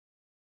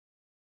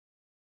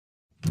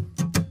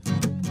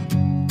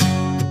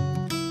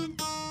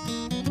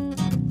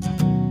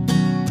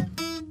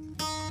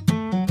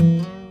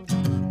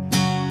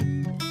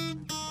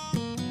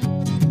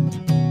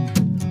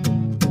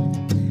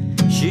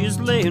She's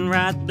laying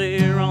right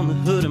there on the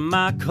hood of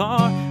my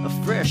car, a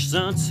fresh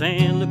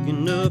suntan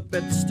looking up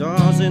at the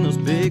stars in those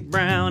big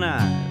brown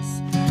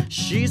eyes.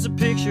 She's a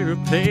picture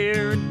of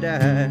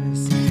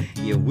paradise.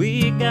 Yeah,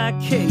 we got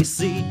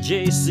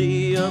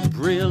KCJC up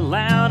real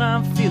loud.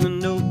 I'm feeling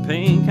no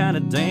pain, kinda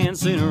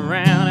dancing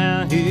around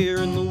out here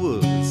in the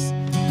woods.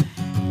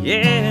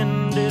 Yeah,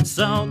 and it's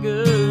all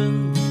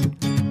good.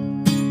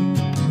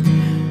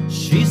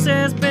 She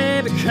says,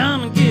 baby,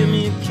 come and give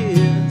me a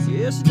kiss.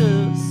 Yes, she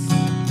does.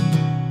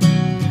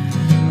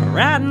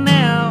 Right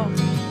now,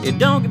 it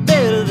don't get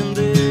better than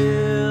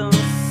this.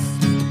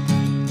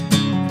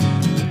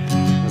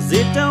 'Cause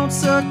it don't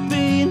suck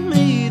being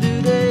me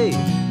today.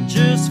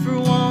 Just for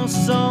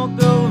once, all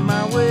going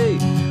my way.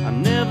 I've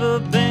never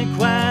been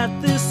quite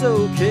this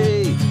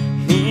okay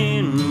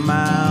in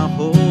my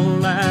whole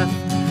life.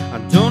 I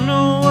don't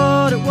know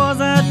what it was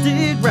I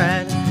did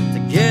right to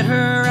get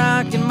her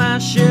rocking my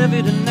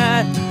Chevy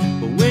tonight.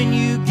 But when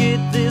you get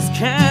this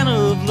kind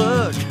of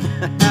luck,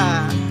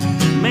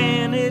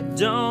 man, it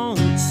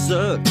don't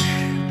suck.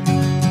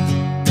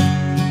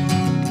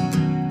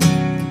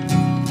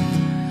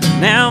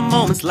 Now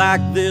moments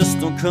like this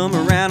don't come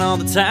around all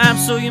the time,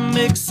 so you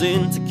mix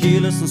in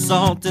tequila, some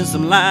salt and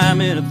some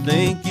lime, and I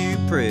think you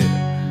pray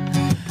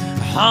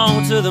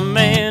on to the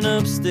man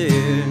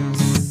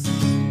upstairs.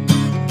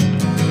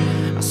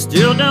 I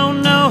still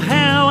don't know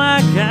how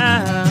I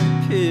got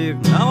here,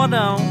 no I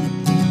don't.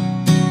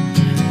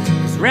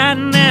 'Cause right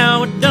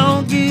now it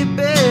don't get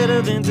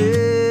better than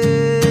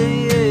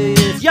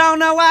this. Y'all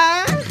know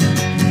why?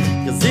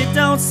 'Cause it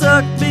don't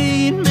suck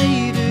being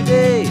me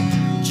today.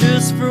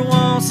 Just for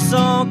once, it's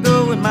all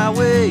going my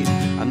way.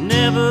 I've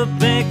never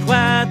been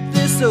quite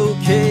this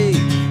okay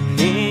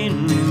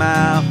in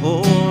my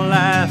whole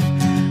life.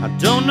 I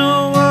don't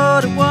know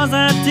what it was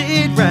I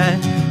did right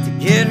to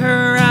get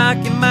her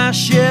rocking my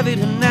Chevy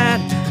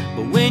tonight.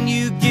 But when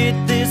you get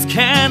this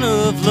kind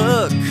of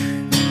luck,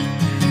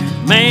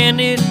 man,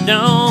 it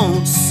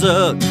don't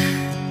suck.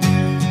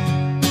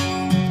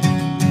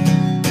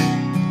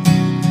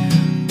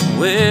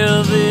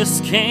 Well,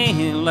 this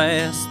can't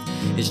last.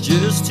 It's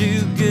just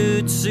too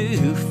good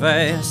too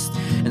fast.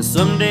 And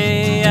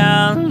someday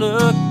I'll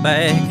look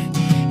back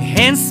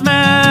and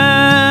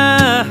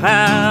smile.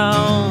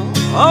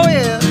 Oh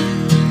yeah.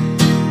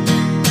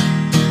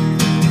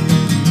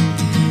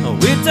 Oh,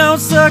 it don't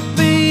suck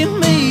being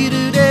me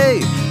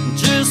today.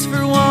 Just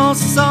for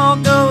once, it's all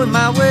going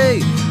my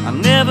way. I've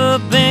never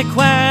been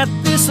quite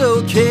this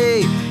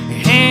okay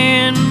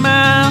in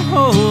my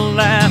whole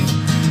life.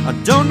 I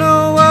don't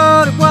know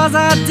what it was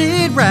I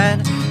did right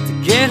to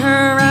get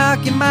her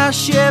rocking my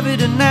Chevy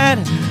tonight.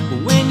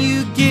 But when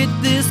you get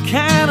this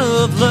kind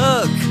of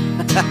luck,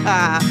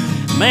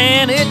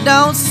 man, it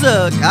don't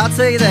suck, I'll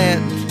tell you that.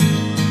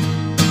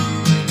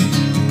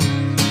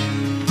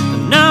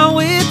 No,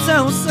 it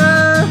don't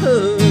suck.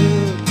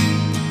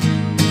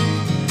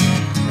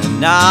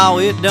 No,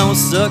 it don't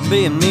suck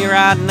being me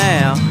right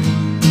now.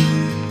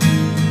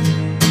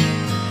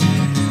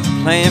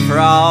 Playing for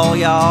all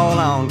y'all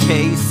on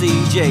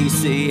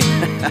KCJC.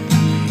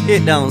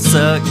 It don't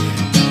suck.